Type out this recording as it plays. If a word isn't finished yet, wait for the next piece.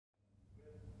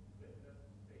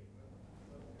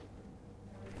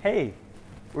Hey,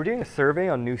 we're doing a survey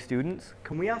on new students.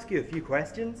 Can we ask you a few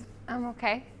questions?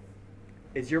 Okay.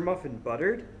 Is your muffin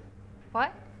buttered?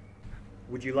 What?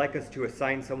 Would you like us to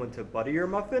assign someone to butter your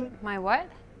muffin? My what?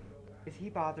 Is he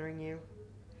bothering you?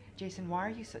 Jason, why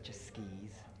are you such a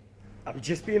skis? I'm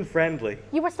just being friendly.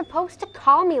 You were supposed to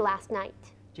call me last night.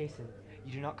 Jason,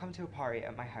 you do not come to a party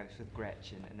at my house with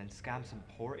Gretchen and then scam some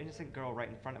poor innocent girl right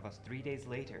in front of us 3 days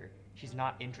later. She's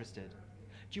not interested.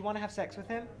 Do you want to have sex with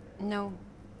him? No,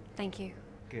 thank you.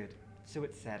 Good. So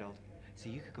it's settled. So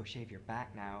you could go shave your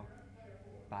back now.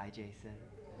 Bye, Jason.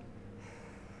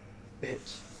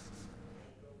 Bitch.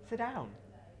 Sit down.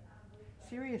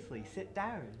 Seriously, sit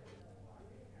down.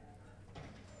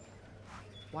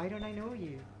 Why don't I know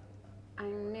you?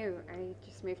 I'm new. I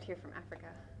just moved here from Africa.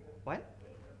 What?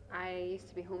 I used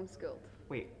to be homeschooled.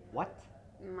 Wait, what?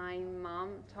 My mom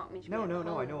taught me to No, be at I home.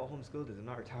 know what homeschooled is. I'm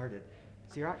not retarded.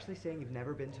 So you're actually saying you've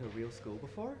never been to a real school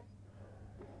before?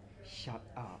 Shut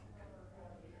up.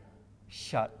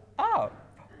 Shut up!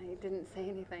 I didn't say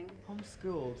anything.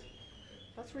 Homeschooled.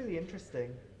 That's really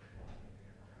interesting.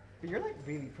 But you're like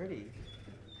really pretty.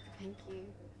 Thank you.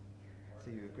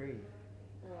 So you agree?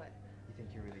 What? You think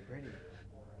you're really pretty?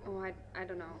 Oh, I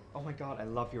don't know. Oh my god, I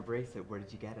love your bracelet. Where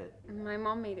did you get it? My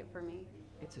mom made it for me.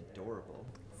 It's adorable.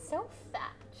 So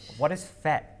fetch. What is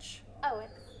fetch? Oh,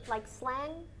 it's like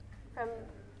slang from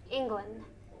England.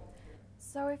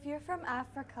 So if you're from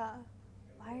Africa,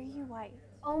 why are you white?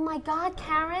 Oh my God,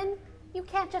 Karen. You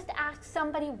can't just ask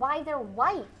somebody why they're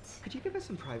white. Could you give us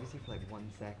some privacy for like 1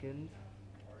 second?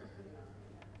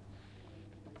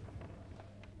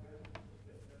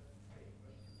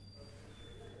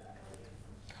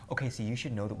 Okay, so you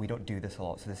should know that we don't do this a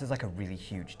lot, so this is like a really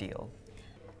huge deal.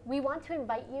 We want to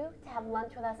invite you to have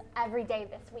lunch with us every day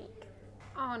this week.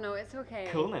 Oh no, it's okay.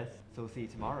 Coolness. So we'll see you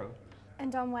tomorrow.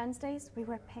 And on Wednesdays, we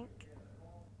wear pink.